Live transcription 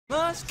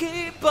Must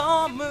keep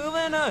on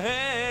moving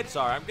ahead.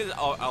 Sorry,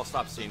 I'll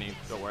stop singing.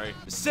 Don't worry.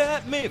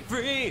 Set me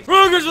free.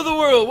 Progress of the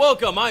world,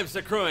 welcome. I'm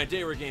Secrona.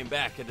 Today we're getting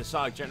back into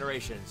Sonic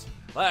Generations.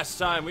 Last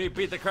time we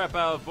beat the crap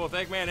out of both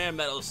Eggman and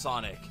Metal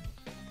Sonic.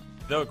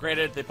 Though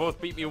granted, they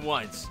both beat me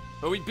once,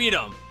 but we beat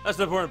them. That's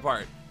the important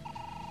part.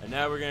 And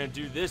now we're gonna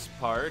do this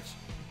part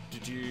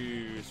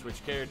to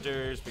switch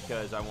characters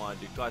because I want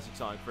to do Classic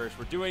Sonic first.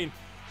 We're doing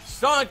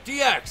Sonic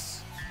DX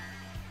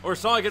or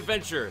Sonic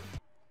Adventure.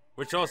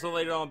 Which also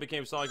later on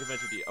became Sonic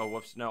Adventure D. Oh,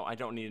 whoops. No, I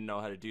don't need to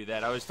know how to do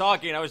that. I was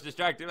talking. I was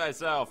distracting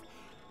myself.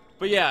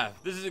 But yeah,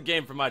 this is a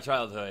game from my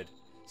childhood.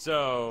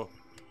 So,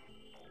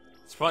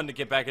 it's fun to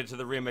get back into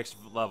the remix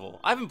level.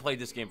 I haven't played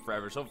this game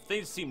forever, so if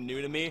things seem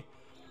new to me,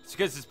 it's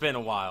because it's been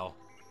a while.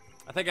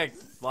 I think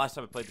last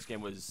time I played this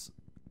game was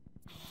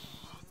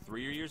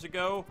 3 years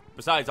ago.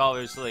 Besides,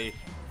 obviously,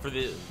 for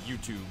the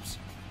YouTubes.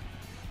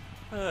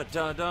 Oh,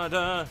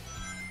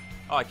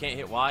 I can't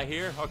hit Y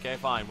here? Okay,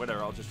 fine.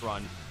 Whatever. I'll just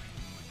run.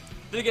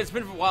 Then again, it's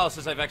been a while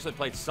since I've actually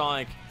played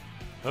Sonic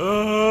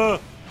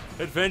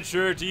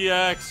Adventure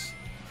DX.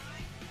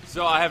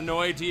 So I have no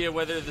idea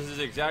whether this is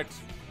exact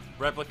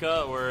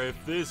replica or if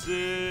this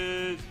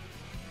is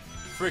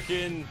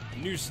freaking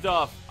new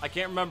stuff. I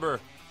can't remember.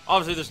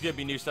 Obviously, there's going to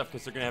be new stuff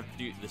because they're going to have to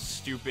do the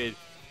stupid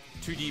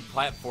 2D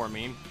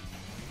platforming.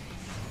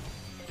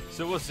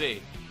 So we'll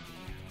see.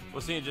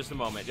 We'll see in just a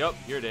moment. Yep,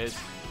 here it is.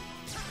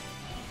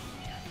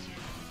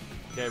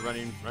 Okay,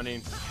 running.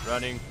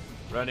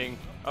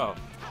 Oh.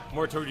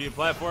 More 2D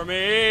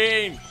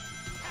platforming!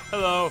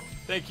 Hello,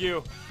 thank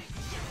you.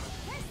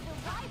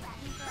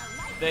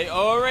 They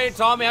already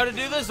taught me how to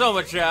do this,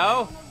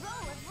 Chow.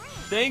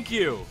 Thank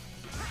you.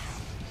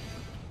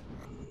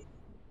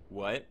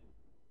 What?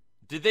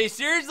 Did they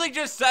seriously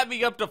just set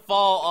me up to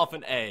fall off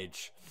an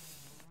edge?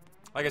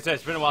 Like I said,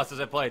 it's been a while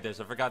since I played this.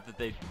 I forgot that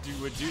they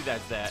would do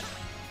that.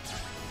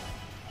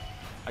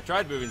 I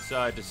tried moving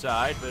side to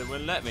side, but it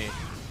wouldn't let me.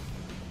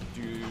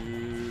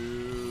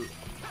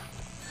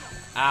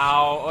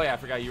 Ow. Oh yeah, I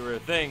forgot you were a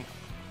thing.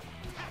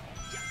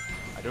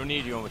 I don't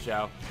need you,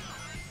 Chow.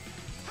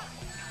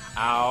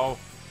 Ow.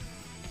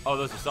 Oh,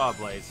 those are saw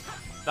blades.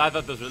 I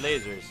thought those were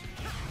lasers.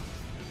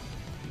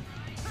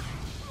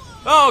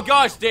 Oh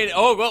gosh, dang it.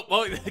 Oh,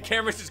 well, the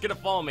camera's just gonna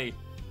follow me.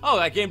 Oh,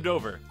 I gamed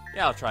over.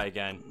 Yeah, I'll try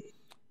again.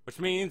 Which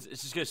means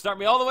it's just gonna start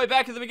me all the way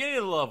back to the beginning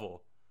of the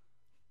level.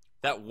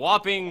 That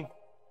whopping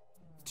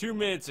 2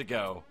 minutes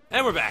ago.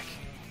 And we're back.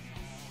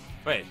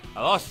 Wait,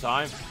 I lost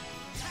time.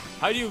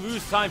 How do you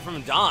lose time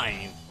from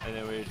dying? And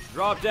then we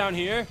drop down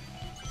here.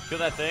 Kill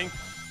that thing.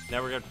 Now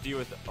we're gonna have to deal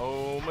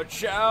with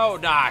Chow.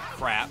 Nah,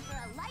 crap.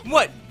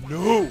 What?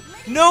 No.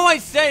 No, I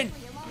said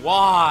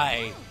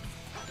why.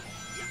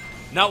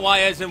 Not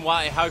why as in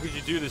why. How could you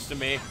do this to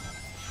me?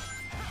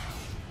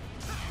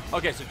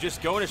 Okay, so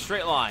just go in a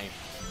straight line.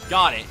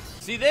 Got it.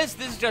 See, this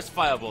is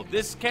justifiable.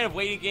 This kind of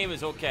waiting game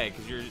is okay,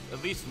 because you're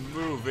at least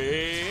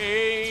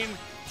moving.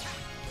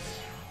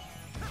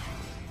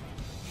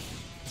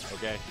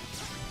 Okay.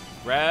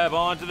 Grab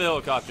onto the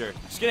helicopter.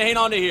 Just gonna hang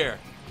on to here.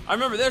 I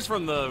remember this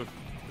from the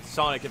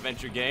Sonic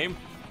Adventure game.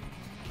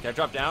 Can I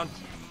drop down?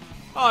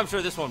 Oh, I'm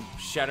sure this won't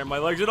shatter my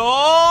legs at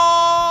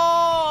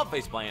all.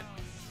 Faceplant.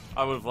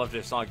 I would have loved it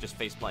if Sonic just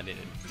faceplanted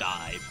and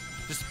died.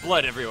 Just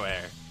blood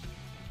everywhere.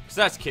 Because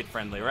that's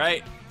kid-friendly,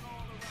 right?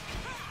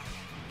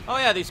 Oh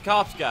yeah, these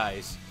cops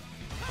guys.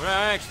 We're not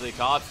actually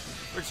cops.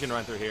 We're just gonna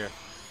run through here.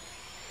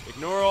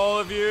 Ignore all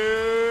of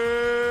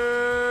you.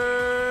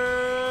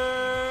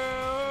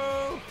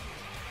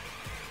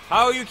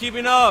 How are you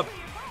keeping up?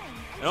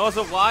 And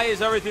also, why is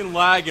everything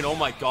lagging? Oh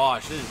my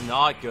gosh, this is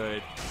not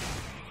good.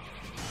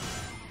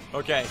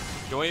 Okay,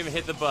 don't even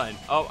hit the button.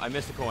 Oh, I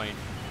missed a coin.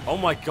 Oh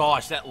my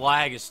gosh, that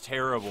lag is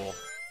terrible.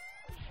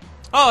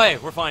 Oh, hey,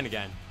 we're fine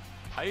again.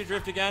 How do you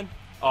drift again?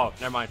 Oh,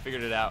 never mind,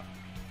 figured it out.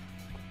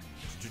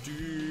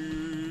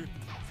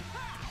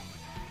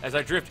 As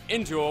I drift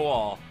into a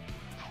wall.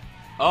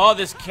 Oh,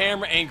 this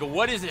camera angle.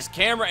 What is this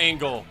camera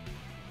angle?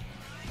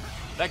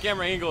 That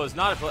camera angle is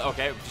not a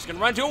okay, I'm just gonna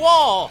run to a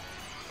wall.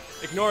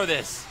 Ignore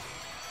this.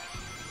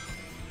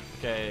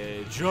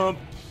 Okay, jump.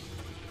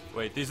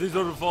 Wait, these things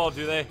don't fall,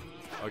 do they?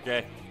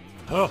 Okay.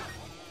 Oh.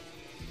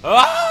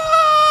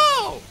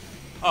 Oh!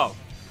 Oh.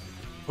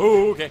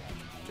 Oh, okay.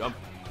 Jump.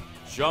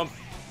 Jump.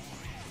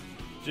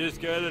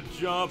 Just gotta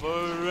jump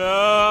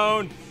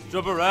around.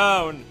 Jump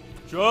around.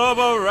 Jump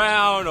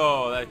around.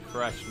 Oh, that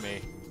crushed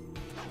me.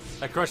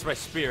 That crushed my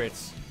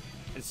spirits.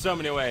 In so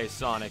many ways,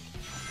 Sonic.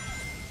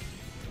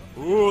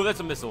 Ooh, that's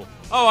a missile.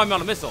 Oh, I'm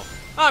on a missile.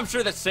 I'm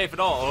sure that's safe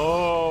at all.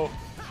 Oh.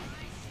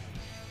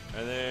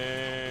 And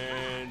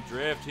then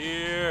drift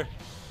here.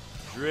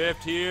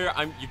 Drift here.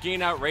 You're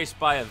getting outraced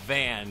by a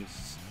van,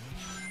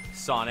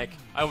 Sonic.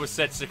 I almost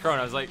said Secrona.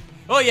 I was like,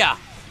 oh yeah,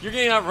 you're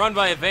getting outrun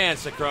by a van,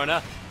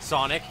 Secrona.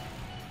 Sonic.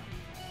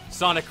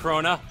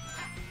 Sonic-crona.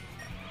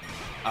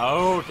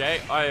 Oh, okay.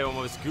 I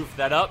almost goofed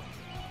that up.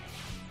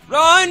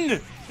 Run!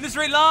 In the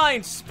straight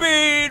line!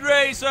 Speed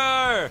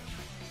Racer!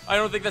 I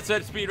don't think that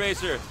said Speed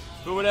Racer,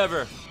 but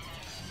whatever.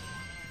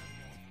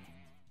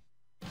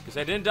 Because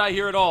I didn't die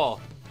here at all.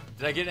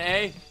 Did I get an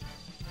A?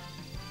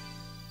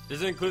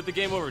 Does it include the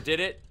game over?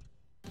 Did it?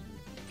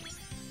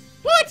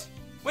 What?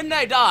 When did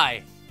I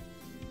die?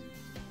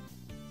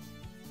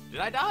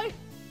 Did I die?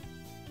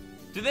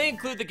 Do they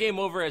include the game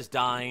over as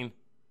dying?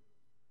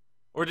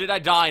 Or did I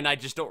die and I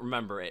just don't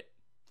remember it?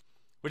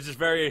 Which is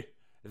very,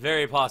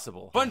 very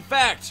possible. Fun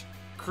fact!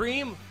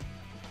 Cream,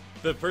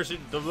 the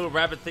little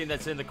rabbit thing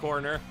that's in the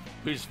corner,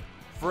 who's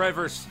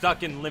forever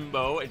stuck in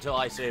limbo until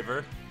I save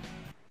her.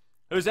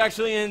 It was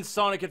actually in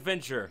Sonic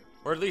Adventure,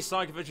 or at least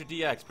Sonic Adventure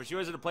DX, but she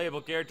wasn't a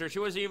playable character. She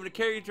wasn't even a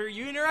character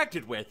you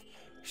interacted with.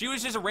 She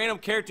was just a random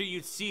character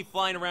you'd see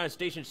flying around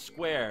Station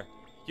Square.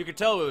 You could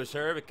tell it was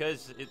her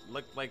because it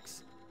looked like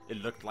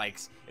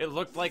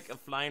a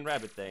flying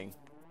rabbit thing.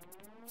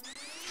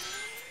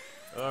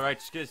 All right,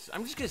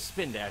 I'm just gonna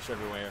spin dash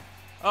everywhere.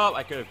 Oh,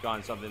 I could have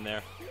gone something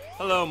there.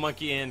 Hello,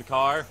 monkey in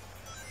car.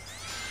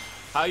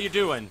 How you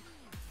doing?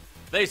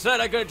 They said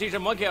I couldn't teach a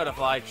monkey how to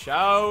fly.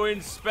 Ciao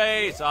in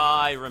space.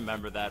 I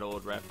remember that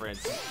old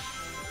reference.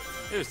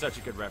 It was such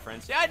a good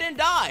reference. Yeah, I didn't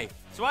die.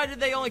 So why did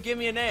they only give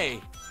me an A?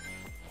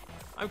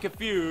 I'm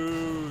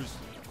confused.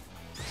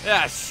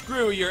 Yeah,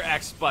 screw your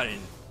X button.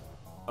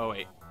 Oh,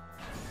 wait.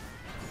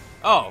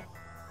 Oh.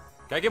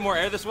 Can I get more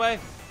air this way?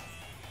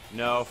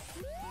 No.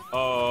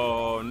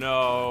 Oh,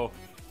 no.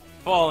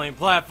 Falling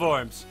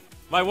platforms.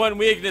 My one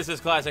weakness is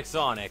classic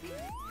Sonic.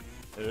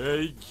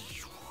 Hey.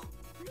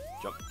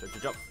 Jump, jump,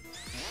 jump, jump.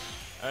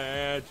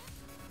 And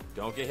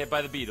don't get hit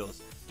by the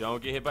beetles.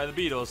 Don't get hit by the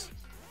beetles.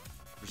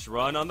 Just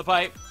run on the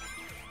pipe.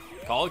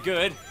 Call it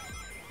good.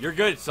 You're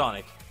good,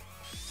 Sonic.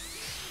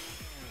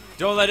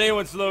 Don't let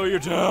anyone slow you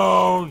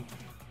down.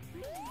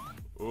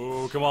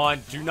 Oh, come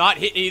on. Do not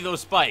hit any of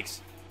those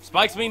spikes.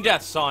 Spikes mean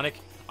death, Sonic.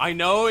 I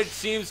know it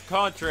seems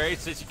contrary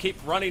since you keep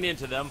running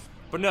into them,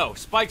 but no,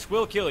 spikes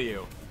will kill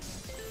you.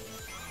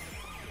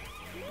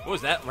 What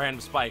was that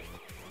random spike?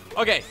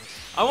 Okay,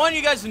 I want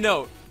you guys to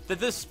note that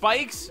the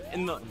spikes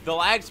and the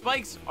lag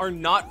spikes are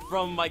not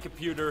from my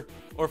computer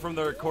or from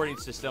the recording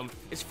system.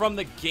 It's from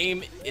the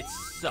game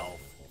itself.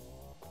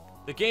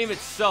 The game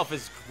itself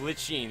is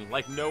glitching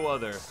like no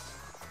other.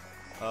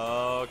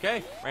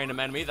 Okay, random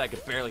enemy that I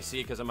could barely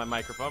see because of my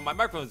microphone. My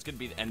microphone's gonna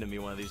be the end of me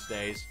one of these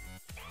days.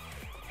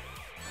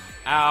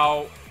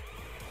 Ow.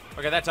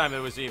 Okay, that time it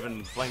was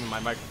even blaming my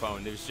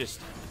microphone. It was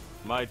just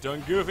my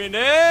tongue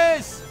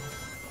goofiness.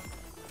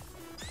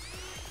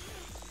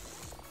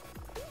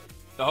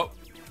 Oh.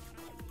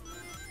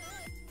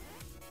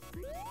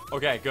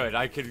 Okay, good.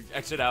 I could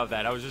exit out of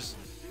that. I was just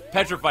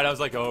petrified. I was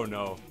like, oh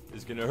no.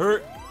 It's gonna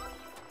hurt.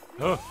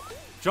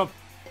 Jump.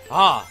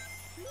 Ah.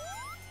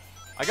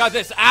 I got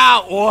this.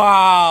 Ow.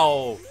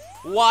 Wow.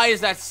 Why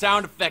is that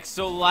sound effect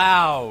so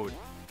loud?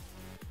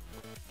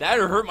 That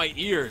hurt my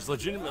ears,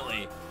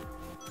 legitimately.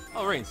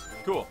 Oh, rings.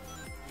 Cool.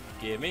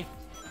 Give me.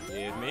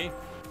 Give me.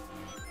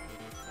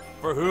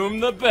 For whom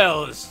the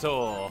bells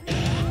toll.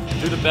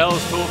 Do the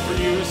bells toll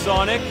for you,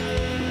 Sonic?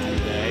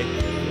 Okay.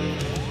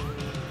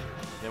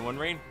 Then one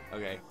rain?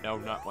 Okay. No,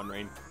 not one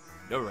rain.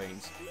 No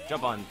rains.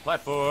 Jump on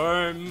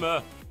platform.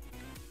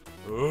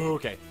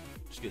 Okay.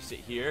 Just gonna sit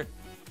here.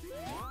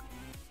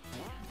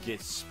 Get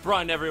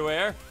sprung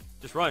everywhere.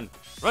 Just run.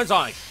 Run,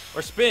 Sonic.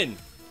 Or spin.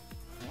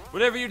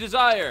 Whatever you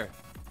desire.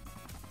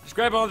 Just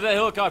grab onto that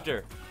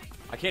helicopter.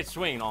 I can't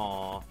swing.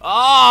 Aw.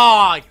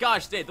 Oh,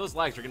 gosh, dang. Those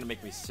lags are gonna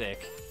make me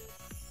sick.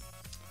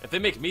 If they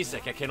make me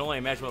sick, I can only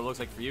imagine what it looks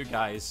like for you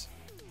guys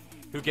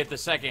who get the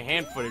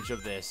second-hand footage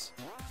of this.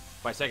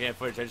 By second-hand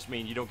footage, I just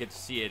mean you don't get to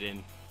see it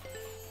in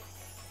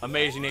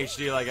amazing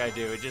HD like I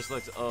do. It just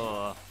looks,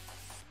 I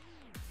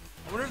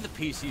wonder if the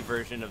PC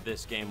version of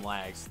this game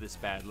lags this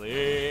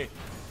badly.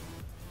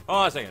 Hold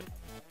on a second.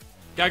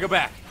 Gotta go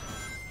back.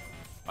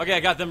 Okay, I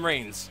got them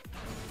reins.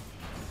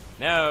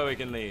 Now we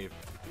can leave.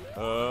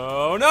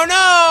 Oh, no,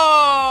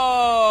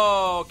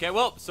 no! Okay,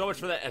 well, so much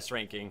for that S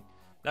ranking.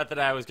 Not that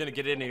I was gonna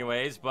get in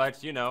anyways,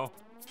 but, you know.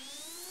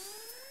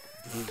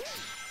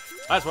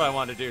 That's what I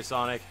wanted to do,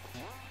 Sonic.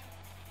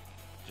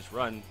 Just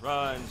run,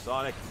 run,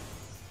 Sonic.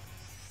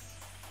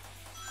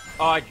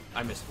 Oh,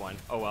 I missed one.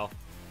 Oh, well.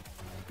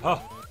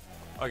 Oh,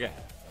 okay.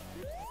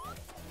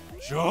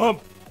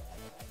 Jump!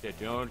 Okay,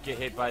 don't get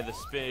hit by the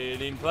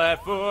spinning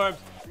platforms.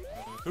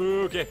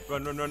 Okay,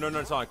 run, run, run, run,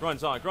 run, Sonic, run,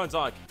 Sonic, run,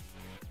 Sonic.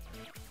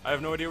 I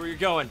have no idea where you're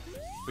going,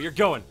 but you're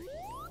going.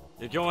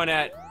 You're going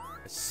at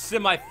a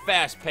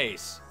semi-fast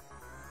pace.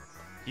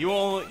 You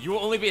will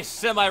only be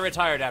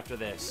semi-retired after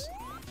this.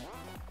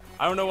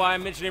 I don't know why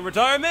I'm mentioning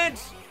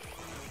retirement.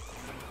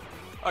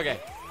 Okay.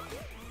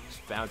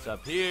 Just bounce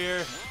up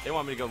here. They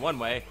want me to go one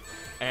way.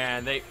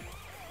 And they...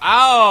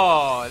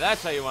 Ow!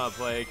 That's how you want to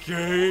play a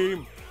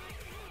game.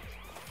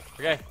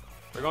 Okay.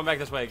 We're going back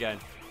this way again.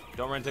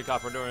 Don't run into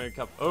copper. Don't run into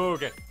copper. Oh,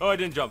 okay. Oh, I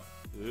didn't jump.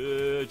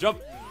 Jump.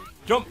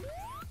 Jump.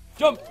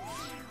 Jump.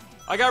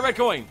 I got a red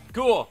coin.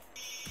 Cool.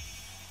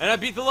 And I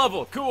beat the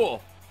level.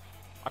 Cool.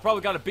 I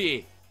probably got a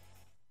B.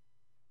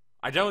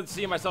 I don't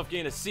see myself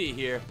getting a C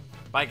here,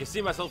 but I can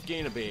see myself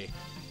getting a B.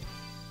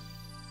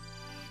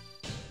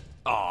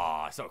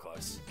 Aw, so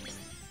close.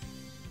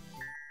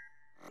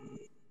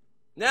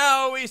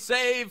 Now we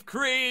save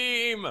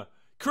Cream.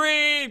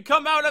 Cream,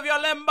 come out of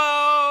your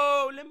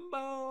limbo!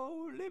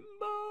 Limbo, limbo,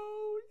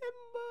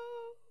 limbo.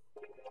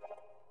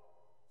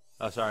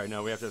 Oh, sorry,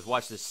 no, we have to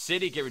watch the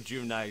city get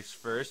rejuvenized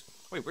first.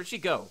 Wait, where'd she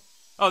go?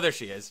 Oh, there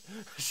she is.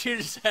 She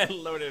just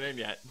hadn't loaded in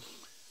yet.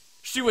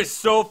 She was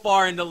so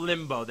far into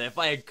limbo that if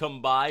I had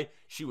come by,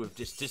 she would have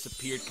just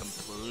disappeared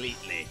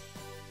completely.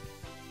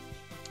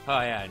 Oh,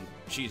 yeah, and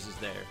cheese is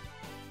there.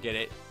 Get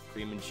it?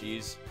 Cream and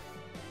cheese.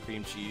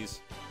 Cream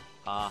cheese.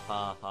 Ha,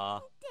 ha, ha.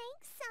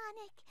 Thanks,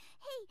 Sonic.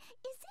 Hey,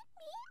 is it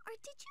me, or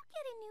did you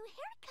get a new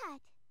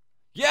haircut?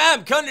 Yeah,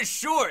 I'm kinda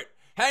short.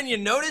 Hadn't you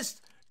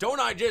noticed? Don't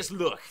I just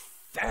look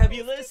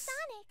fabulous?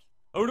 Sonic.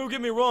 Oh, don't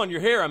get me wrong. Your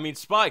hair, I mean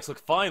spikes, look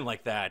fine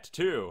like that,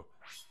 too.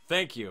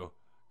 Thank you.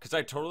 Because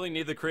I totally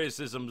need the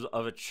criticisms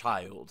of a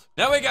child.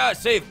 Now we gotta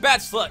save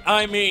Batslut,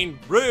 I mean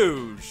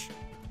Rouge.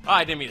 Oh,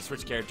 I didn't mean to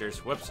switch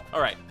characters. Whoops.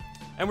 Alright.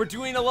 And we're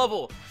doing a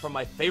level from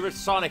my favorite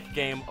Sonic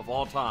game of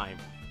all time.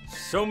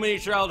 So many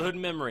childhood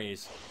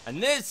memories.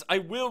 And this I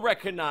will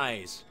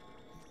recognize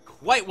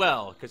quite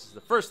well, because it's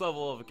the first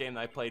level of a game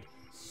that I played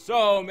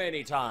so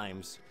many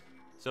times.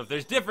 So if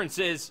there's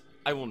differences,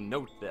 I will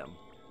note them.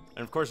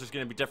 And of course there's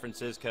going to be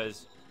differences,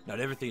 because not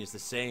everything is the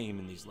same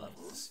in these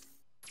levels.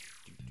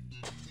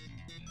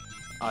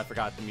 Oh, I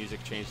forgot the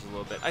music changed a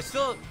little bit. I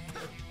still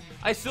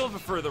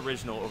prefer the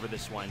original over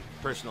this one,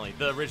 personally.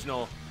 The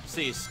original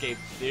Sea Escape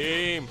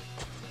theme.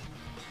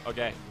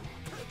 Okay.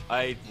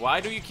 Why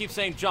do you keep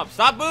saying jump?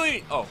 Stop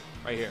moving! Oh,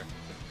 right here.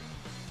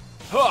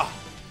 Huh.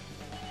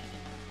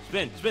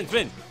 Spin, spin,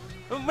 spin.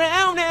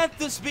 Around at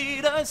the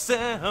speed of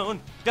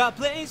sound. Got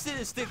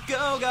places to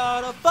go,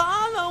 gotta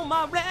follow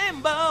my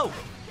rainbow.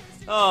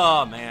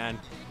 Oh, man.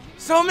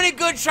 So many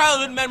good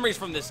childhood memories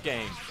from this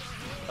game.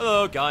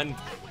 Hello, gun.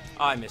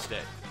 Oh, I missed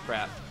it.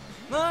 Crap.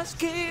 Let's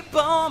keep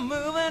on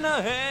moving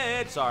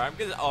ahead. Sorry,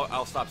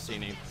 I'll stop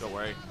singing. Don't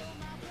worry.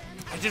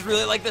 I just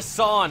really like this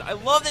song. I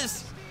love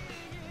this.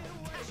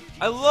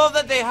 I love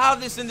that they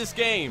have this in this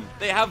game.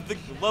 They have the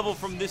level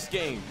from this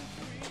game.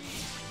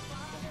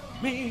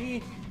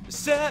 Me,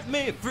 set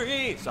me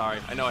free. Sorry,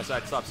 I know I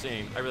said stop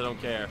singing. I really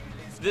don't care.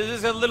 This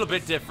is a little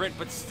bit different,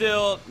 but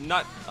still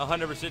not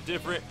 100%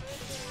 different.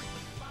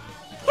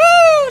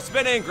 Woo!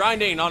 Spinning,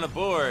 grinding on a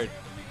board.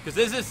 Because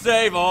this is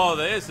save. Oh,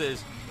 this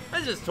is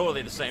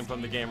totally the same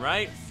from the game,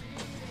 right?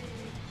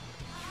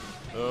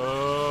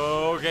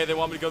 Oh, okay, they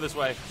want me to go this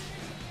way.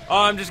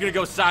 Oh, I'm just gonna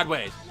go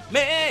sideways.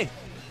 Me!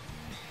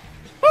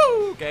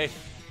 Woo! Okay.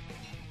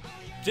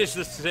 Just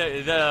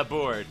the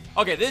board.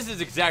 Okay, this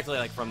is exactly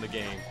like from the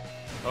game.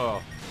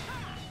 Oh.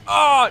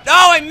 Oh, no,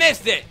 I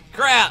missed it!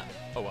 Crap!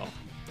 Oh, well.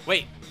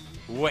 Wait.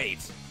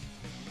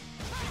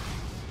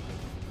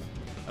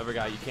 I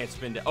forgot, you can't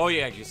spin it. Oh,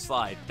 yeah, you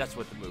slide. That's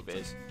what the move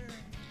is.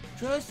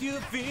 Trust your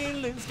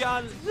feelings,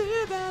 gotta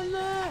live and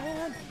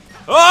learn.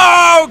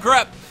 Oh,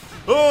 crap!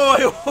 Oh,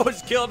 I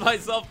almost killed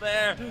myself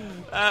there.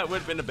 That would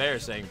have been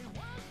embarrassing.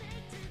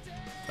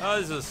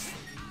 Oh,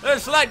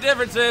 there's slight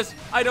differences.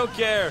 I don't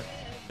care.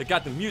 They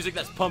got the music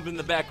that's pumping in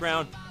the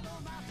background.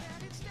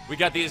 We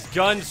got these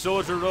gun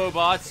soldier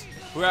robots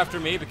who are after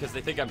me because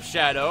they think I'm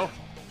Shadow.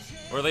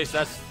 Or at least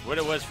that's what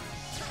it was.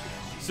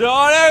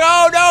 Sonic,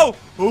 oh no!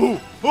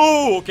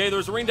 Ooh, okay, there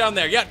was a ring down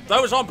there. Yeah,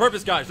 that was on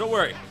purpose, guys. Don't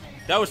worry.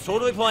 That was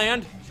totally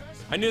planned.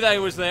 I knew that it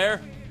was there.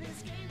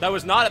 That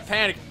was not a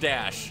panic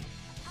dash.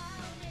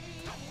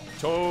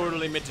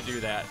 Totally meant to do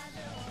that.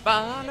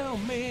 Follow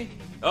me.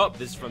 Oh,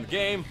 this is from the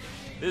game.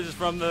 This is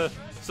from the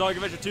Sonic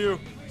Adventure 2.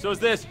 So is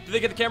this. Do they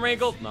get the camera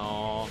angle?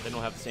 No, they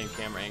don't have the same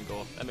camera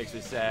angle. That makes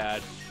me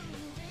sad.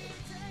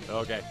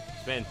 Okay,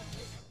 spin.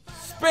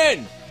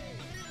 Spin!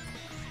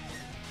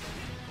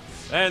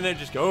 And then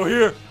just go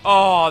here.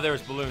 Oh,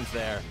 there's balloons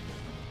there.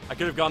 I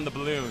could have gone the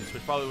balloons,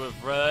 which probably would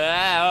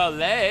have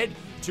led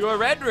to a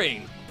red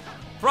ring.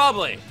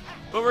 Probably.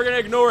 But we're going to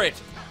ignore it.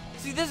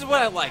 See, this is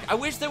what I like. I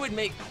wish they would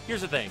make...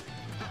 Here's the thing.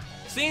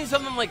 Seeing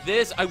something like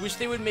this, I wish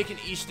they would make an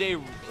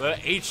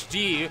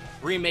HD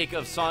remake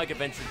of Sonic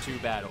Adventure 2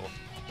 Battle.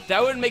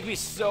 That would make me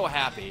so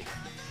happy.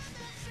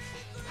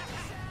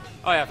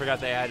 Oh yeah, I forgot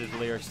they added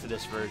lyrics to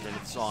this version.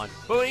 It's on.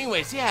 But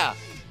anyways, yeah.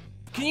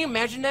 Can you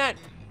imagine that?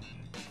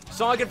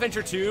 Sonic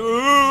Adventure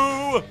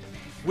 2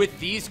 with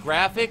these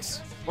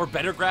graphics, or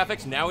better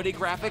graphics, nowadays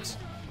graphics.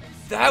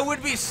 That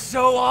would be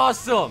so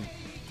awesome.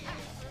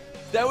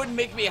 That would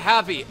make me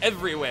happy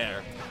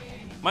everywhere.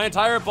 My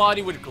entire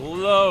body would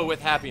glow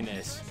with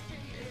happiness.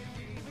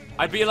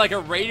 I'd be like a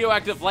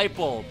radioactive light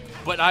bulb,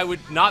 but I would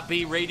not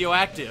be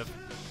radioactive.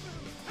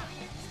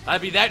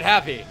 I'd be that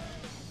happy.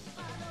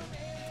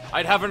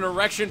 I'd have an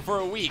erection for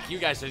a week. You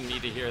guys didn't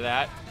need to hear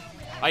that.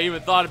 I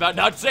even thought about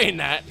not saying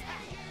that.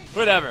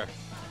 Whatever.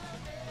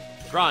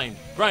 Grind.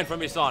 Grind for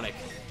me, Sonic.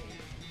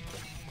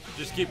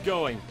 Just keep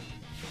going.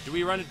 Do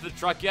we run into the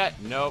truck yet?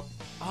 Nope.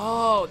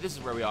 Oh, this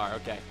is where we are.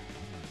 Okay.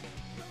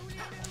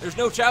 There's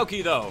no Chao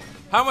Key, though.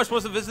 How am I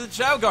supposed to visit the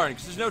Chao Garden?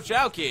 Because there's no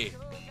Chao Key.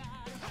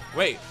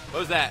 Wait, what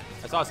was that?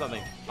 I saw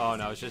something. Oh,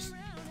 no, it's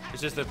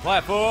just a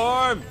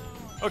platform.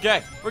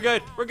 Okay, we're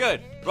good. We're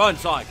good. Run,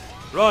 Sonic.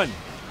 Run.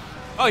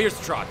 Oh, here's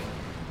the truck.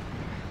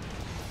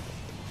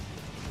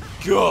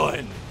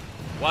 Gun.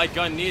 Why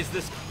Gun needs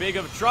this big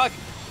of a truck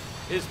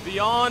is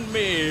beyond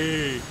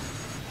me.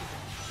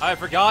 I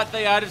forgot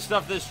they added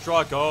stuff to this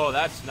truck. Oh,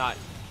 that's not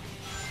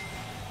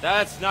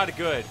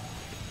good.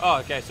 Oh,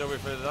 okay, so we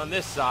put it on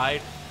this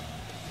side.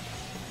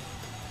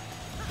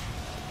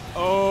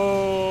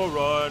 Oh,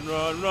 run,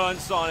 run, run,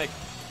 Sonic.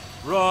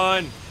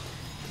 Run.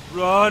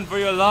 Run for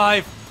your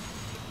life.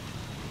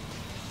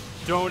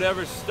 Don't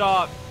ever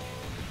stop.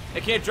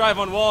 It can't drive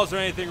on walls or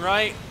anything,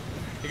 right?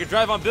 It can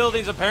drive on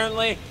buildings,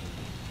 apparently.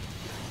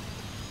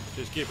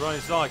 Just keep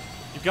running, Sonic.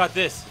 You got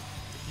this.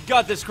 You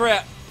got this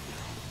crap.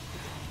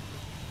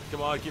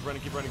 Come on, keep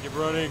running, keep running, keep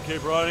running,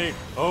 keep running.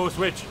 Oh,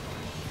 switch.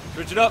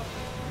 Switch it up.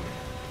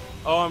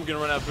 Oh, I'm gonna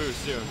run out of boost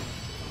soon.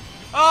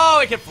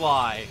 Oh, it can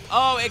fly.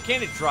 Oh,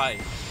 can it drive?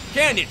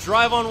 Can it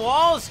drive on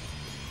walls?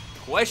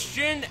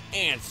 Question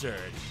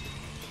answered.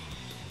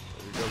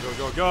 Go, go,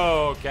 go,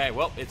 go. Okay,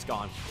 well, it's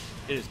gone.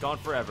 It is gone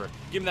forever.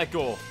 Give me that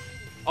goal.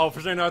 Oh, for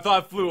a second, I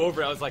thought I flew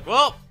over it. I was like,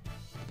 well,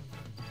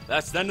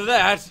 that's the end of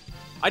that.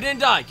 I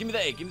didn't die. Give me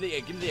the A. Give me the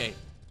A. Give me the A.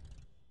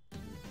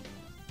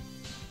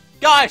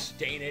 Gosh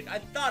dang it. I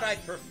thought I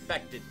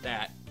perfected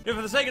that. And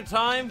for the sake of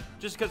time,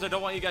 just because I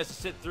don't want you guys to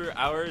sit through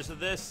hours of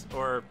this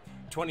or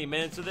 20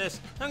 minutes of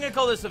this, I'm going to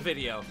call this a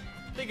video.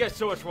 Thank you guys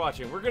so much for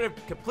watching. We're going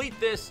to complete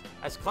this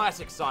as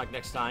Classic Sonic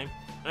next time.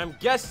 And I'm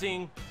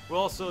guessing we'll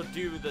also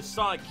do the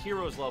Sonic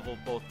Heroes level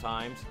both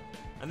times.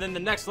 And then the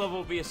next level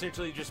will be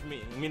essentially just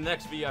me. I mean, the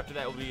next video after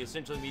that will be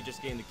essentially me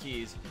just getting the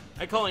keys.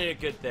 I'm calling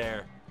it good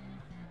there.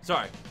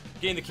 Sorry.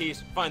 Getting the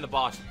keys, find the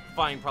boss,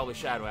 find probably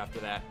Shadow after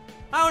that.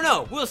 I don't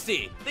know. We'll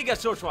see. Thank you guys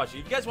so much for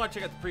watching. If you guys want to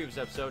check out the previous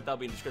episode, that'll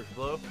be in the description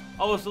below.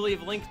 I'll also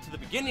leave a link to the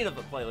beginning of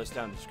the playlist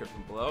down in the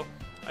description below.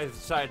 I've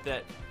decided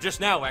that, just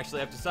now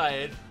actually, I've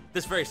decided,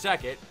 this very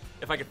second,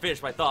 if I can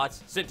finish my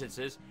thoughts,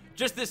 sentences,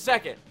 just this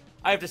second,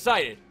 I have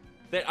decided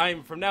that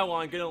I'm, from now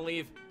on, going to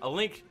leave a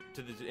link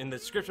to in the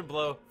description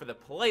below for the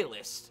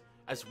playlist,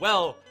 as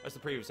well as the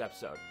previous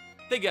episode.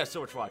 Thank you guys so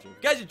much for watching.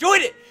 If you guys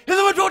enjoyed it, hit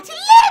the one to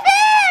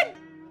 11!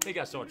 Thank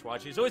you guys so much for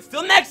watching. So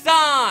until next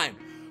time,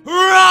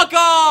 rock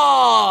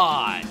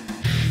on!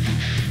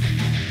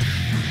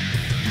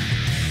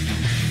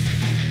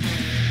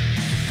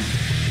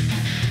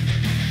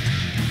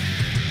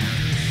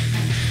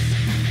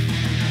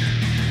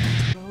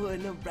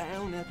 Rolling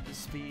around at the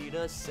speed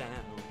of sound.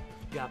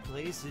 Got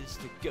places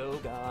to go,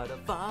 gotta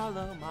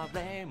follow my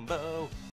rainbow.